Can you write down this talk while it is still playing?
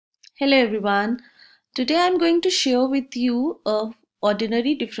Hello everyone. Today I am going to share with you a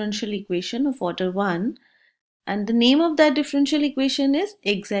ordinary differential equation of order 1, and the name of that differential equation is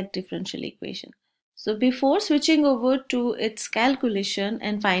exact differential equation. So before switching over to its calculation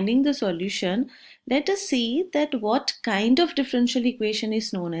and finding the solution, let us see that what kind of differential equation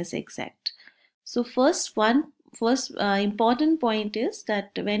is known as exact. So first important point is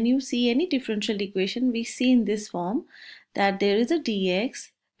that when you see any differential equation, we see in this form that there is a dx,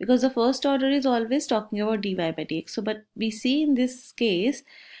 because the first order is always talking about dy by dx. So but we see in this case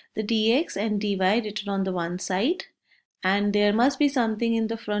the dx and dy written on the one side, and there must be something in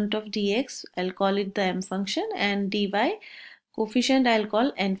the front of dx. I'll call it the m function, and dy coefficient I'll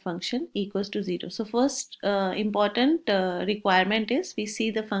call n function equals to 0. So first important requirement is we see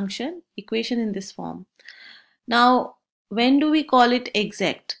the function equation in this form. Now when do we call it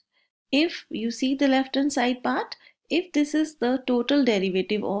exact? If you see the left hand side part, if this is the total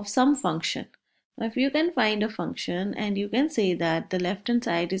derivative of some function. Now if you can find a function and you can say that the left hand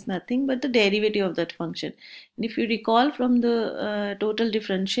side is nothing but the derivative of that function. And if you recall from the total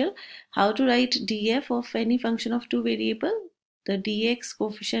differential, how to write df of any function of two variable, the dx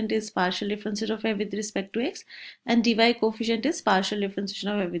coefficient is partial differentiation of f with respect to x, and dy coefficient is partial differentiation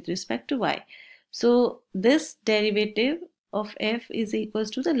of f with respect to y. So this derivative of f is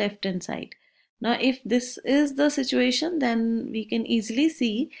equals to the left hand side. Now if this is the situation, then we can easily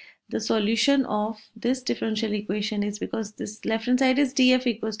see the solution of this differential equation is, because this left hand side is df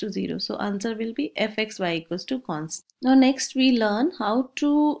equals to 0. So answer will be fxy equals to constant. Now next we learn how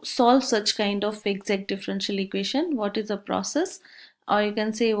to solve such kind of exact differential equation. What is the process, or you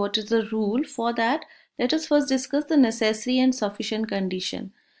can say what is the rule for that. Let us first discuss the necessary and sufficient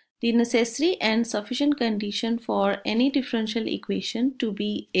condition. The necessary and sufficient condition for any differential equation to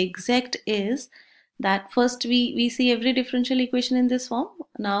be exact is that first we see every differential equation in this form.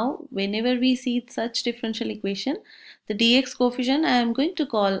 Now whenever we see such differential equation, the dx coefficient I am going to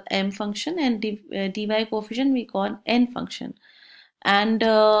call m function, and dy coefficient we call n function. And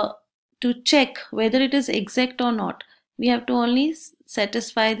to check whether it is exact or not, we have to only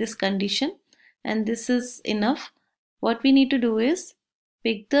satisfy this condition, and this is enough. What we need to do is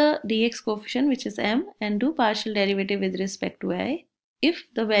pick the dx coefficient, which is m, and do partial derivative with respect to y. If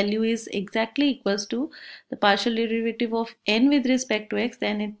the value is exactly equals to the partial derivative of n with respect to x,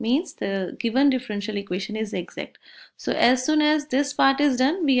 then it means the given differential equation is exact. So as soon as this part is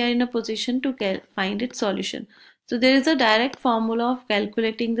done, we are in a position to find its solution. So there is a direct formula of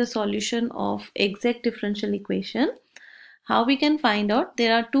calculating the solution of exact differential equation. How we can find out?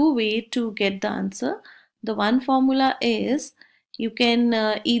 There are two ways to get the answer. The one formula is, you can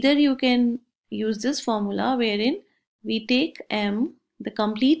either you can use this formula wherein we take m, the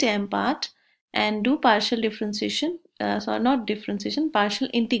complete m part, and do partial differentiation, partial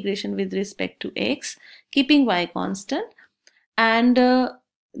integration with respect to x, keeping y constant. And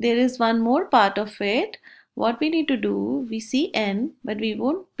there is one more part of it. What we need to do, we see n, but we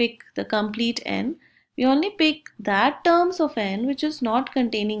won't pick the complete n. We only pick that terms of n which is not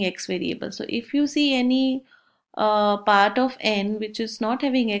containing x variable. So if you see any part of n which is not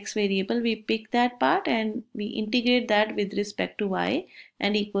having x variable, we pick that part and we integrate that with respect to y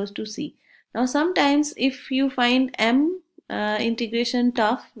and equals to c. Now sometimes if you find m integration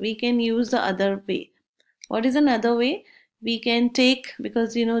tough, we can use the other way. What is another way? We can take,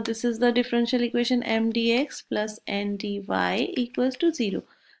 because you know this is the differential equation, Mdx+Ndy equals to 0.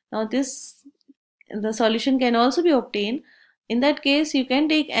 Now the solution can also be obtained. In that case, you can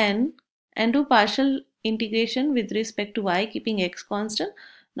take n and do partial integration with respect to y, keeping x constant.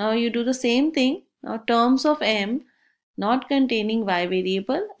 Now you do the same thing. Now terms of m not containing y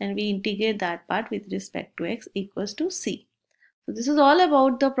variable, and we integrate that part with respect to x equals to c. So this is all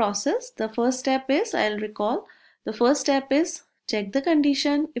about the process. The first step is, I'll recall, the first step is check the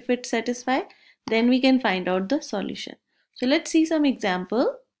condition. If it's satisfied, then we can find out the solution. So let's see some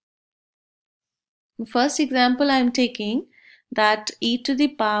example. The first example I am taking, that e to the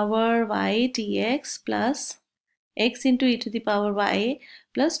power y dx plus x into e to the power y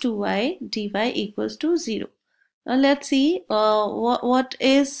plus 2y dy equals to 0. Now let's see what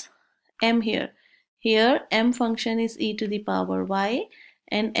is m here. Here m function is e to the power y,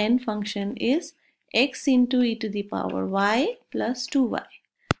 and n function is x into e to the power y plus 2y.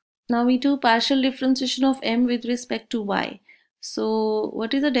 Now we do partial differentiation of m with respect to y. So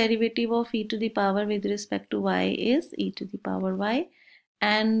what is the derivative of e to the power with respect to y is e to the power y,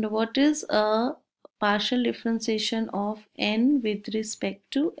 and what is a partial differentiation of n with respect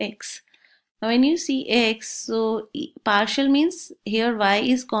to x? Now when you see x, so partial means here y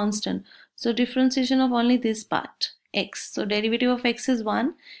is constant, so differentiation of only this part, x. So derivative of x is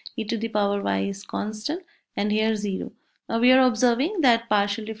 1, e to the power y is constant, and here 0. Now we are observing that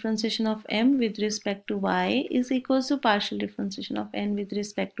partial differentiation of m with respect to y is equals to partial differentiation of n with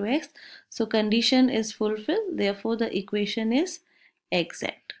respect to x. So condition is fulfilled, therefore the equation is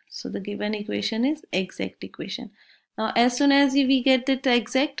exact. So the given equation is exact equation. Now as soon as we get it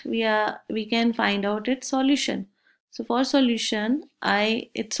exact, we can find out its solution. So for solution,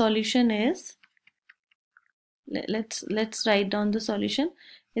 its solution is, let's write down the solution.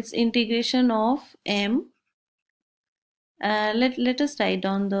 It's integration of m. Let us write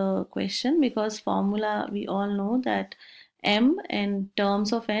down the question, because formula we all know that m and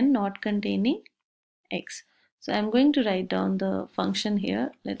terms of n not containing x. So I'm going to write down the function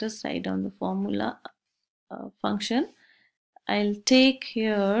here. Let us write down the formula function. I'll take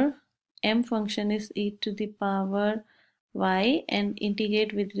here m function is e to the power y and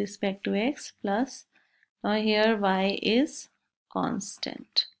integrate with respect to x plus, now here y is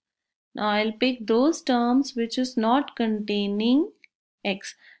constant. Now I'll pick those terms which is not containing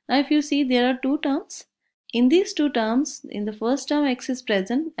x. Now if you see, there are two terms. In these two terms, in the first term x is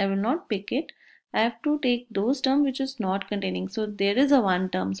present, I will not pick it. I have to take those terms which is not containing. So there is a one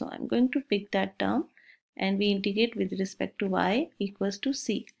term, so I'm going to pick that term and we integrate with respect to y equals to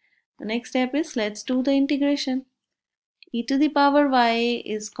c. The next step is, let's do the integration. E to the power y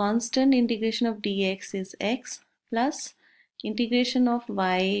is constant, integration of dx is x plus integration of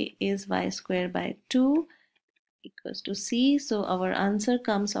y is y square by 2 equals to c. So our answer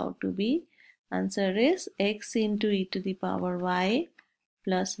comes out to be, answer is x into e to the power y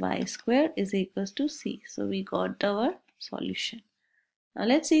plus y square is equals to c. So we got our solution. Now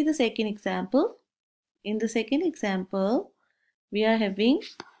let's see the second example. In the second example, we are having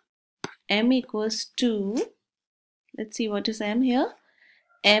m equals to, let's see what is m here.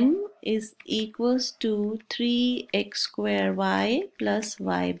 M is equals to 3x square y plus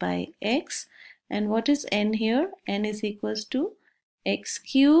y by x. And what is n here? N is equals to x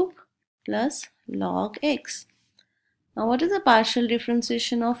cube plus log x. Now what is the partial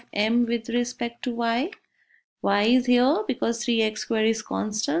differentiation of m with respect to y? Y is here because 3x square is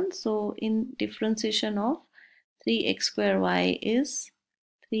constant. So in differentiation of 3x square y is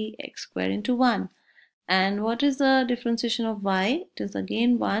 3x square into 1. And what is the differentiation of y? It is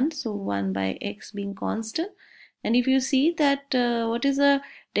again 1, so 1 by x being constant. And if you see that what is the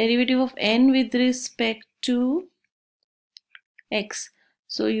derivative of n with respect to x?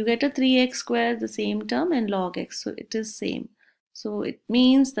 So you get a 3x square, the same term, and log x, so it is same. So it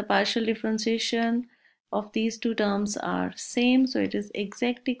means the partial differentiation of these two terms are same, so it is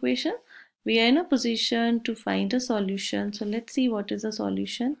exact equation. We are in a position to find a solution. So let's see what is the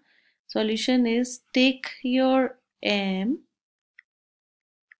solution. Solution is, take your m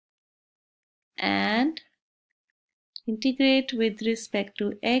and integrate with respect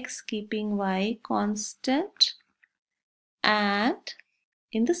to x, keeping y constant, and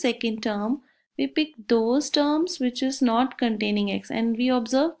in the second term we pick those terms which is not containing x, and we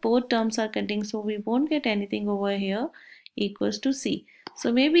observe both terms are containing, so we won't get anything over here, equals to c. So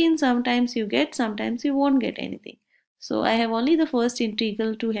maybe in sometimes you get, sometimes you won't get anything. So I have only the first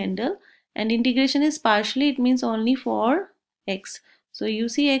integral to handle, and integration is partially, it means only for x. So you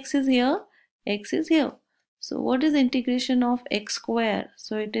see x is here, x is here. So what is integration of x square?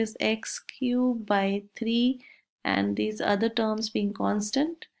 So it is x cube by 3, and these other terms being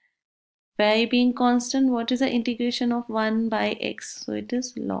constant. Y being constant, what is the integration of 1 by x? So it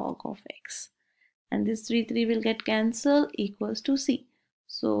is log of x. And this 3 will get cancelled, equals to c.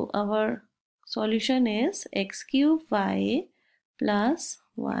 So our solution is x cube y plus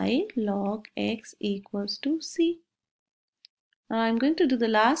y log x equals to c. Now I'm going to do the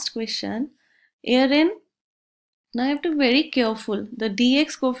last question. Herein, now I have to be very careful. The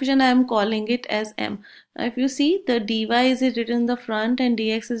dx coefficient I am calling it as m. Now if you see, the dy is written in the front and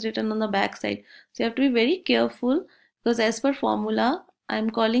dx is written on the back side. So you have to be very careful, because as per formula, I am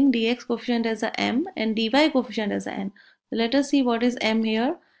calling dx coefficient as a m and dy coefficient as a n. So let us see what is m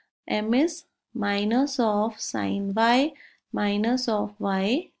here. M is minus of sine y minus of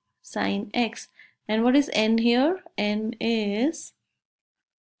y sine x. And what is n here? N is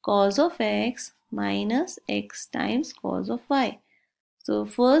cos of x minus x times cos of y. So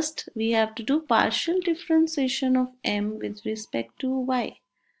first we have to do partial differentiation of m with respect to y.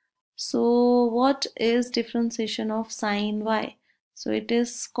 So what is differentiation of sine y? So it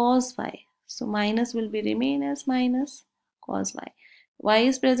is cos y. So minus will be remain as minus cos y. Y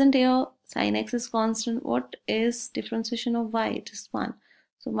is present here, sine x is constant. What is differentiation of y? It is 1.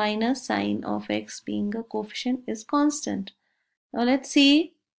 So minus sine of x being a coefficient is constant. Now let's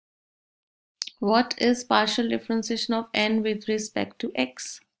see What is partial differentiation of n with respect to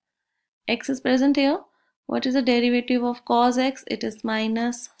x? X is present here. What is the derivative of cos x? It is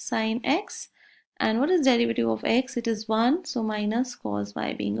minus sin x. And what is derivative of x? It is 1. So minus cos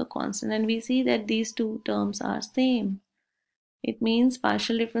y being a constant. And we see that these two terms are same. It means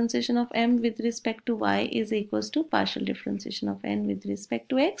partial differentiation of m with respect to y is equals to partial differentiation of n with respect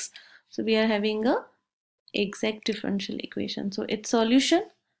to x. So we are having a exact differential equation. So its solution.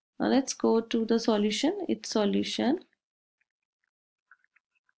 Now let's go to the solution. Its solution.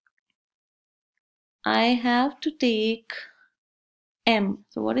 I have to take m.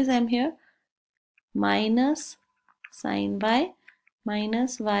 So what is m here? Minus sin y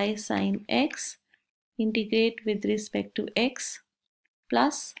minus y sin x, integrate with respect to x,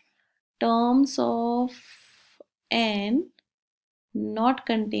 plus terms of n not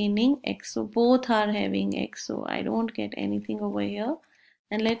containing x. So both are having x. So I don't get anything over here.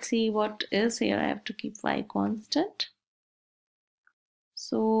 And let's see what is here. I have to keep y constant.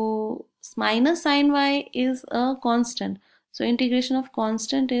 So minus sin y is a constant. So integration of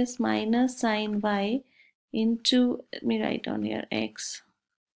constant is minus sin y into, let me write down here x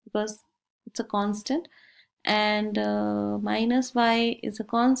because it's a constant, and minus y is a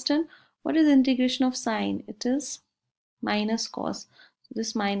constant. What is integration of sine? It is minus cos. So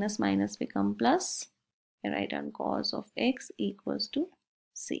this minus minus become plus. I write down cos of x equals to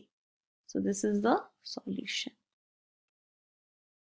c. So this is the solution.